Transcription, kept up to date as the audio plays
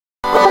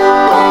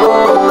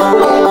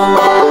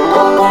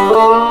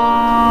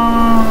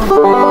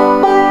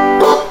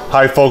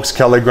Hi folks,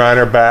 Kelly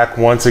Griner back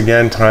once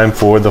again. Time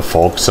for the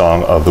folk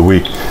song of the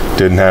week.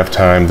 Didn't have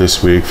time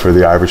this week for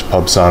the Irish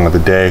pub song of the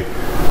day.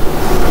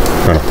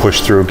 I'm gonna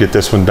push through, get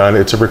this one done.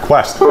 It's a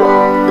request.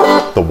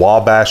 The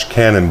Wabash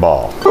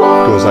Cannonball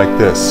goes like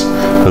this.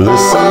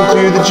 Listen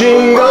to the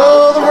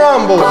jingle, the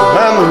rumble,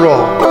 and the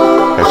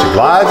roll as she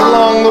glides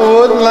along the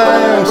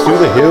woodlands through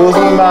the hills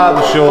and by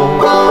the shore.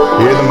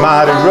 Hear the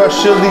mighty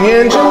rush of the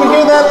engine,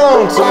 hear that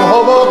lonesome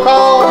hobo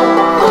call,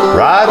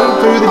 riding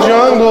through the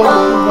jungle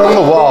on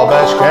the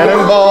Wabash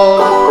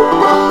Cannonball.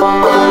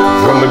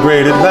 From the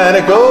great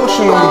Atlantic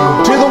Ocean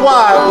to the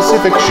wide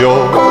Pacific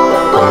shore,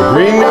 from the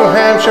green New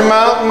Hampshire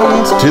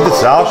mountains to the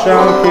South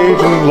Cheyenne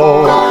Cajun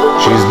lore.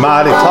 She's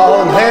mighty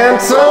tall and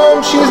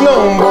handsome, she's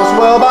known most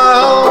well by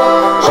all.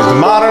 She's the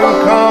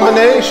modern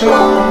combination,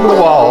 the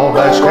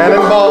Wabash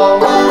Cannonball.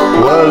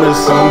 Well,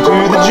 listen to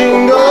the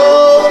jingle,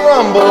 the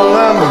rumble,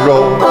 and the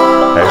roll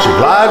as she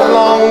glides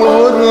along the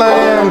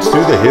woodlands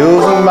through the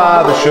hills and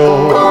by the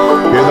shore.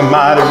 Hear the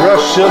mighty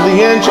rush of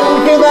the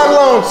engine, hear that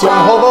lonesome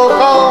hobo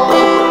call,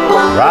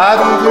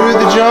 riding through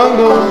the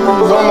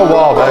jungles on the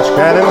Wabash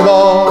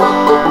Cannonball.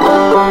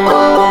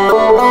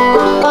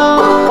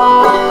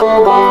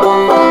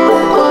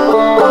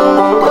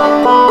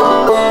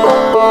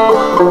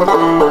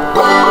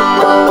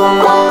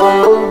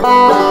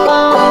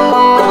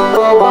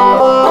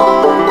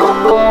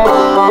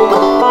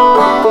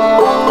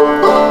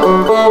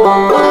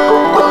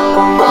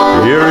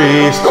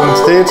 Eastern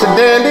states are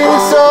dandy,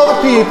 so the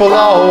people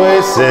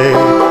always say.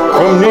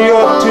 From New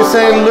York to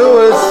St.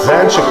 Louis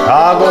and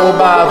Chicago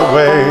by the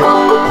way.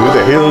 Through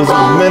the hills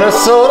of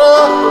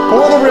Minnesota,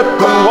 where the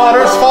rippling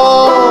waters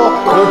fall,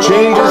 no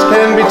changes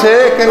can be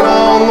taken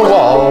on the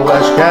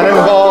Wabash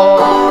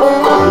Cannonball.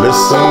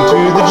 Listen to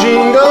the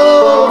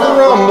jingle, the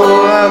rumble,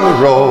 and the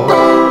roll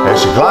as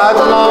she glides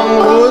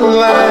along the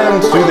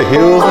woodlands through the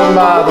hills and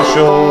by the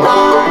shore.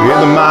 Hear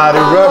the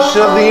mighty rush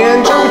of the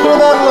engine, hear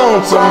that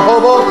lonesome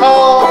hobo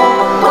call,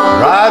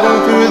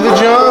 riding through the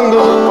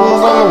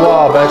jungles on the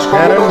Wabash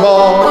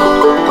Cannonball.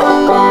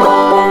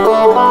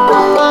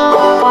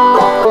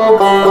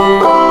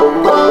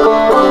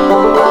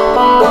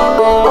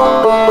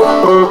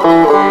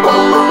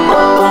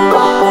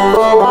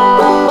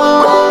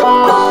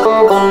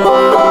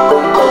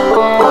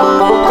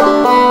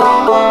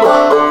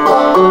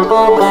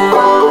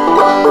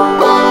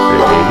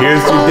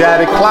 Here's to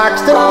Daddy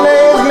Claxton,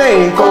 may his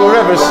name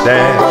forever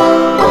stand,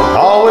 and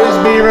always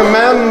be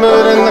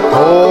remembered in the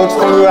courts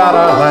throughout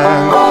our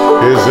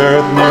land. His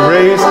earthly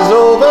race is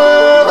over,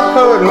 the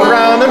curtain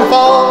round him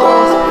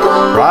falls,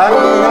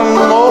 riding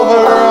him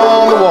over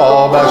on the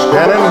Wabash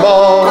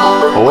Cannonball.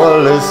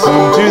 Well, listen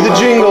to the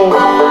jingle,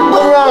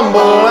 the rumble,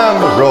 and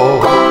the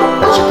roll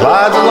as she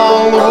glides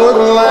along the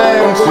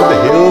woodlands through the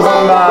hills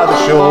and by the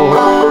shore.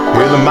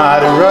 Hear the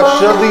mighty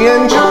rush of the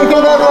engine,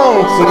 hear that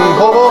lonesome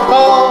hobo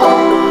call,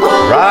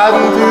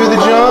 riding through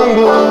the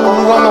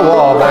jungles on the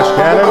Wabash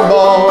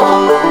Cannonball.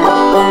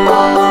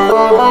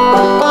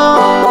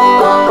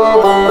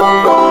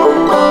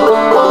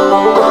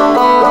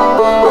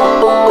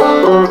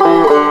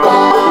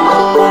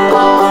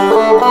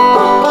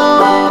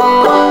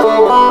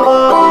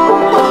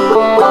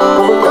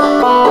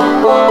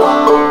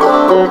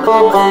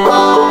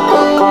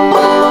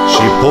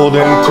 She pulled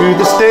into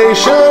the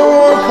station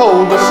one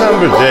cold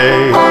December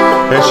day.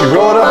 As she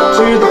rode up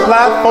to the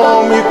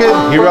platform, you could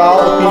hear all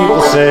the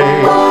people say,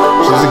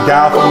 she's a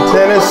gal from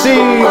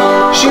Tennessee,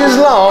 she's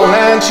long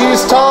and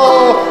she's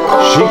tall.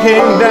 She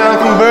came down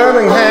from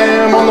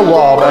Birmingham on the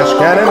Wabash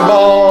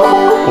Cannonball.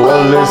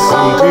 Well,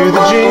 listen to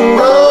the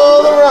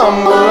jingle, the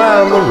rumble,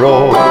 and the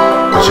roll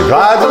as she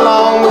glides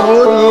along the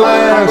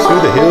woodlands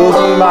through the hills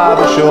and by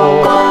the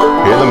shore.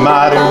 Hear the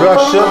mighty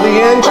rush of the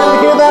engine,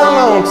 hear that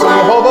lonesome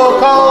hobo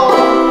call,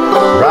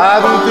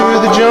 riding through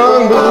the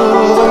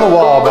jungles on the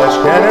Wabash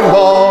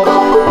Cannonball.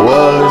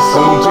 Well,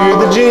 listen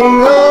to the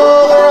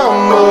jingle, the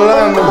rumble,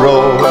 and the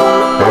roll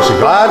as she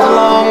glides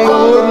along the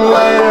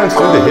woodlands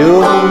through the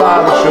hills and by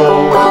the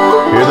shore.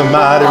 Hear the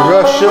mighty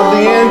rush of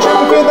the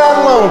engine, hear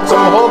that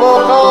lonesome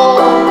hobo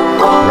call,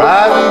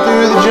 riding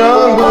through the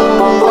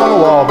jungles on the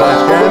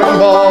Wabash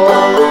Cannonball.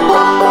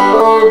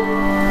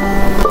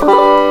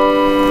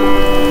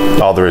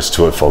 All there is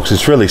to it, folks.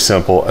 It's really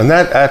simple, and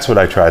that's what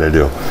I try to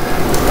do.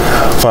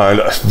 Find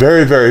a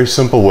very, very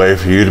simple way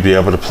for you to be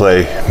able to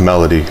play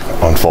melody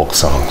on folk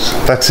songs.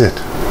 That's it.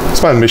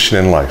 It's my mission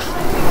in life.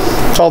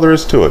 That's all there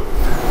is to it.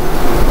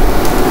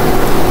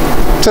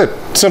 That's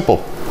it.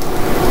 Simple.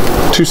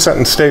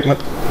 2-sentence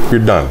statement.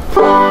 You're done.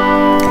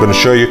 I'm going to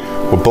show you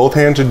what both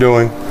hands are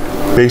doing.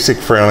 Basic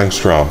Frailing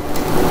strum.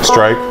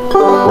 Strike,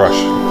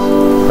 brush.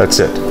 That's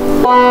it.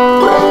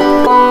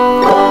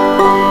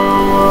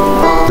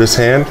 This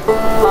hand,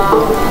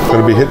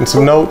 going to be hitting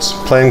some notes,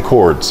 playing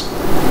chords.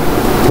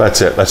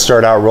 That's it. Let's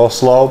start out real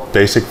slow.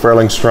 Basic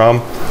Frailing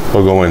strum.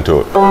 We'll go into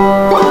it.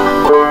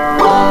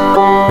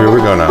 Here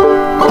we go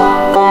now.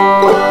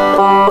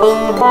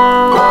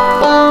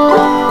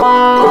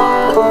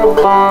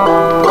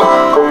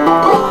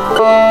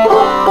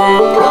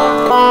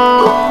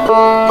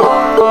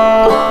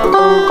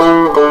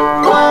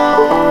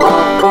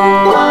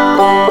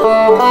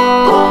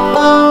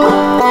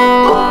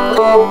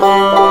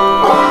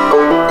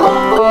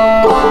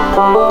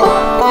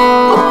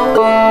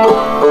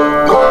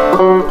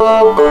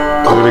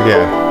 Do it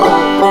again.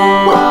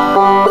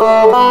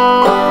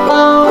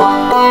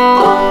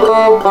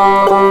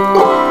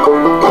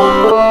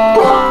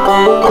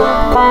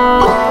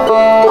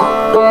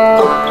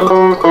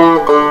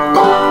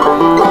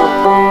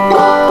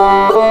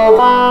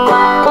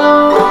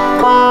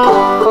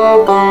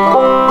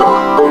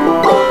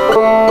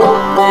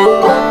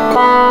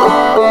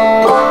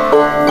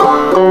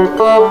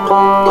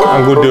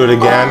 I'm going to do it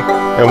again,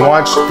 and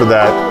watch for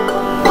that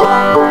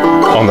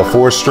on the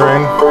 4th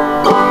string.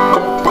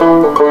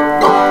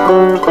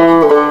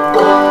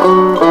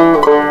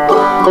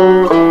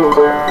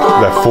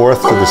 That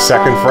 4th to the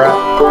 2nd fret.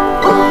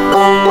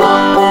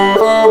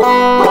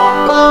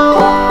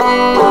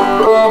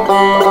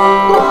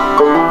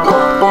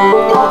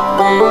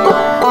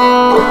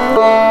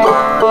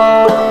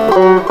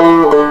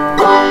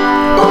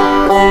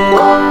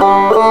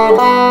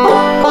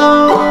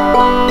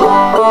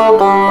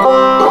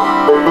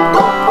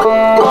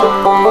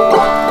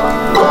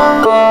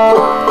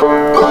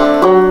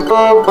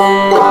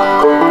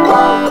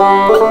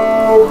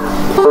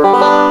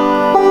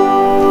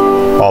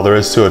 All there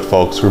is to it,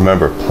 folks.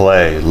 Remember,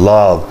 play,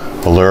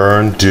 love,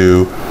 learn,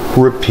 do,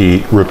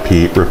 repeat,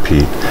 repeat,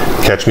 repeat.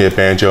 Catch me at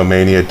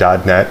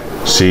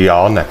banjomania.net. See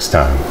y'all next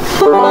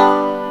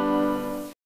time.